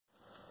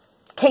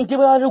Can't deal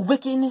with all the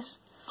wickedness.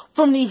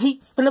 From the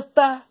heat, from the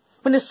fire,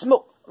 from the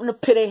smoke, from the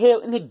pit of hell,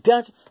 in the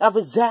dungeon, I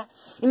reside.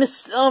 In the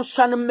slums,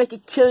 trying to make a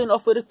killing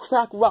off of the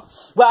crack rock.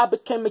 Where I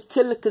became a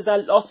killer, cause I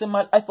lost in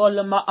my life. All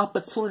of my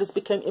opportunities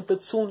became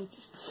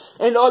opportunities.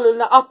 And all of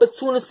the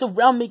opportunities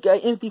around me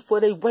got envy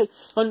for they way.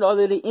 And all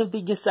of the envy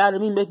inside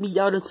of me make me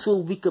out into a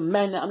weaker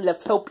man. Now I'm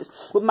left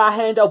helpless, with my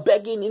hand out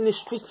begging in the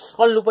streets.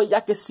 Only way I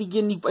can see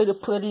any way to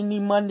put any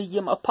money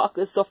in my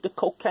pockets off the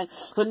cocaine.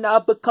 So now I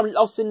become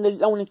lost and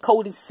alone and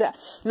cold inside.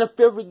 And I'm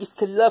furious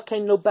to love,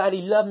 can't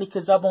nobody love me,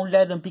 cause I won't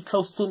let them be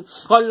close to me.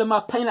 All of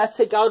my pain I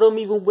take out on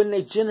me even when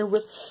they're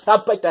generous. I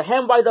break the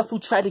hand right off who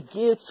try to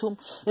give to me.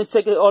 And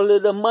take all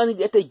of the money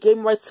that they gave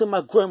me right to my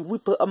grim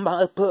reaper of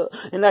my blood.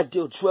 And I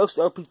deal drugs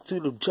to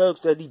the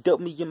drugs that he dealt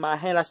me in my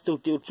hand. I still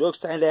deal drugs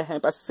to hand that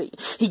hand by Satan.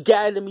 He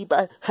guided me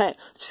by hand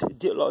to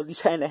deal all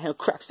these hand to hand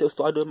cracks. Still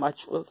started my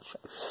drugs.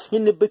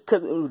 And it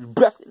because of the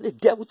breath that the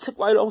devil took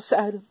right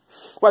alongside of me.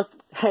 Right from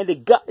the hand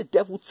of God, the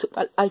devil took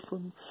my life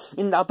from me.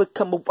 And I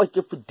become a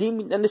wicked for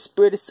demon. And the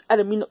spirit inside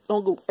of me no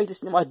longer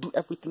righteous. Now I do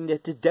everything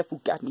that the devil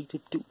got me to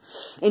do.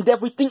 And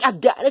everything I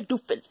gotta do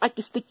feel like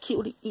it's to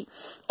kill to eat.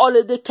 All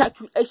of the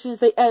calculations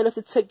they add up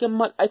to taking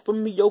my life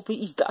from me over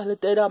each dollar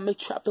that I make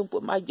trapping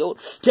with my yo.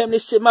 Damn,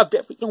 this shit my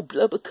very own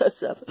blood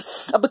because of it.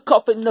 I've been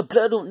coughing the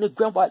blood on the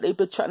ground while they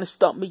been trying to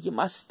stomp me in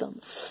my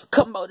stomach.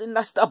 Come out and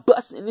I start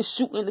busting and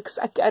shooting because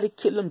I gotta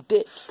kill them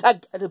dead. I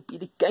gotta be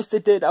the gangster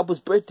that I was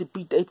bred to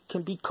be. They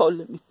can be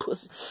calling me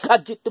pussy. I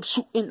get them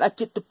shooting, I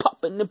get the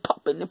popping and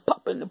popping and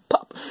popping and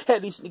popping.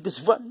 Had these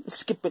niggas running and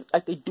skipping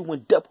like they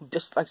doing double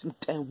just like some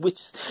damn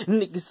witches.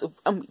 Niggas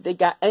around me, they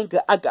got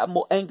anger. I got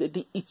more anger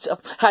than each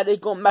other. How they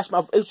gonna match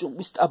my rage when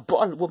we start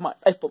brawling with my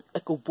life? I'm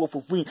like a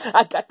Wolverine.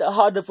 I got the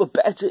heart of a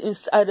badger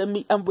inside of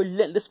me. I'm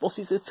relentless, most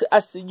season till I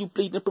see you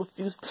bleeding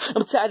profuse.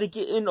 I'm tired of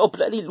getting all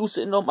bloody,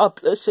 losing all my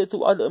bloodshed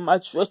through all of my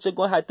drugs. They're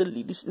gonna have to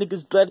leave these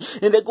niggas bloody,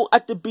 and they're gonna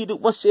have to be the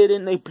one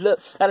shedding their blood.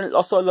 I done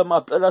lost all of my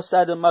blood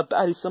outside of my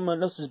body.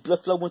 Someone else's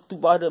blood flowing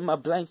through all of my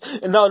veins,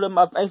 and all of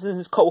my veins in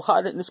this cold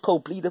hearted and this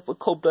cold bleeding for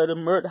cold blood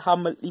and murder. How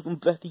I'ma leave them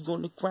bloody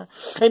on the ground.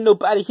 Ain't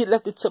nobody here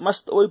left to tell my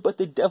story but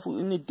the devil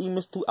and the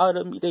demons through out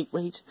of me. They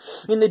rage,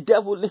 and the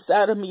devil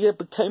inside of me that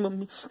became of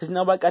me. Cause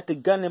now I got the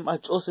gun in my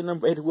jaws and I'm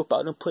ready to whip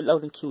out and pull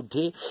out and kill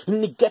dead.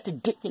 And they got the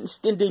dick and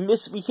extend their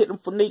misery, hit them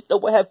from their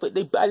lower half of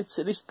their body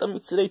to their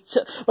stomach to their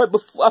chest. Right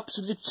before I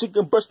push the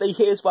trigger and burst their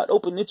heads wide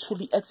open and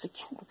truly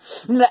execute them.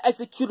 And I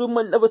execute them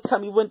another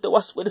time he went though.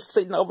 I swear to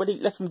Satan already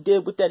left him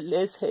dead with that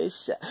last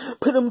headshot.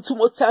 Put him 2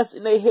 more times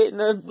in their head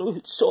and I know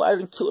so I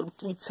done killed him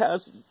 3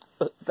 times.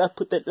 I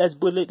put that last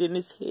bullet in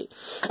his head.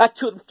 I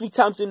killed him 3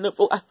 times in a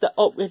row after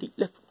I already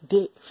left him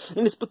dead.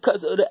 And it's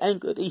because of the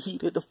anger, the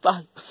heat of the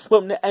fire.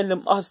 From the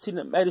animosity,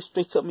 the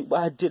magistrate told me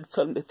why I did.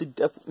 Tell him that the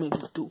devil made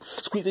me do.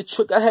 Squeeze the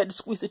trick, I had to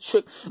squeeze the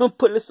trick. I'm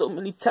pulling so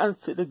many times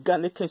to the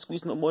gun, they can't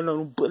squeeze no more,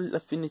 no bullet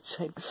left in the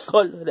chain.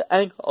 All of the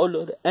anger, all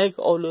of the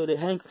anger, all of the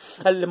anger.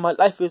 I live my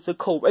life as a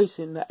cold race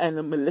in the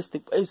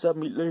animalistic ways of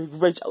me learning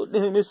rage out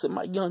in the midst of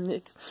my young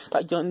niggas. My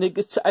young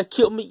niggas try to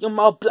kill me in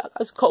my block.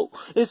 It's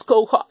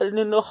cold harder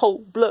than the whole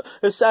blood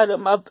inside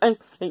of my veins.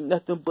 Ain't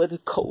nothing but a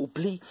cold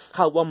bleed.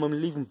 How I'm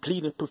leaving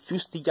bleeding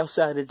profusely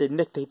outside of the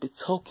neck. They be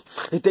talking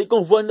if they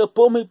gon' run up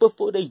on me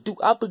before they do.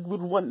 I'll be the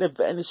one that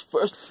vanish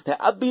first. Now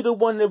I'll be the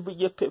one that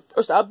reappear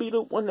first. I'll be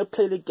the one that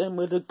play the game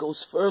of the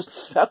ghost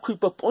first. I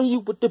creep up on you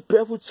with the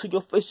barrel to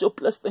your face. Your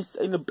blood stains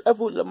in the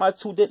barrel of my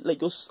tool that lay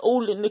your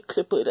soul in the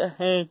clip of the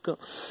handgun.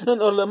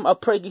 And all of my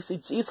prayers to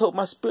Jesus, hope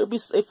my spirit be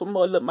safe from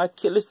all of my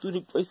killers through the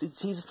grace of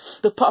Jesus.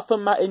 Depart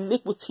from my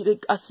iniquity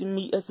that God see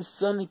me as a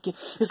son again.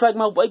 It's like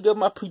my way of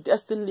my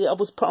predestiny. I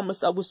was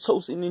promised, I was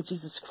chosen in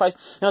Jesus Christ.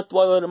 And through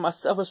all of my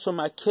suffers from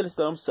my killers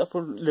that I'm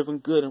suffering, living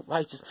good and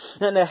righteous.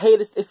 And the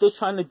haters, they still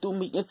trying to do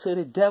me into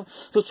the devil.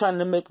 Still trying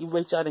to make me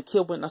rage out and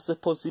kill when I'm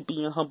supposed to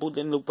be humbled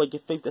in the way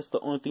of faith. That's the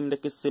only thing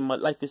that can save my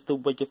life is the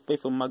way of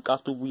faith and my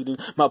gospel reading.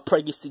 My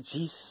prayers to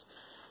Jesus.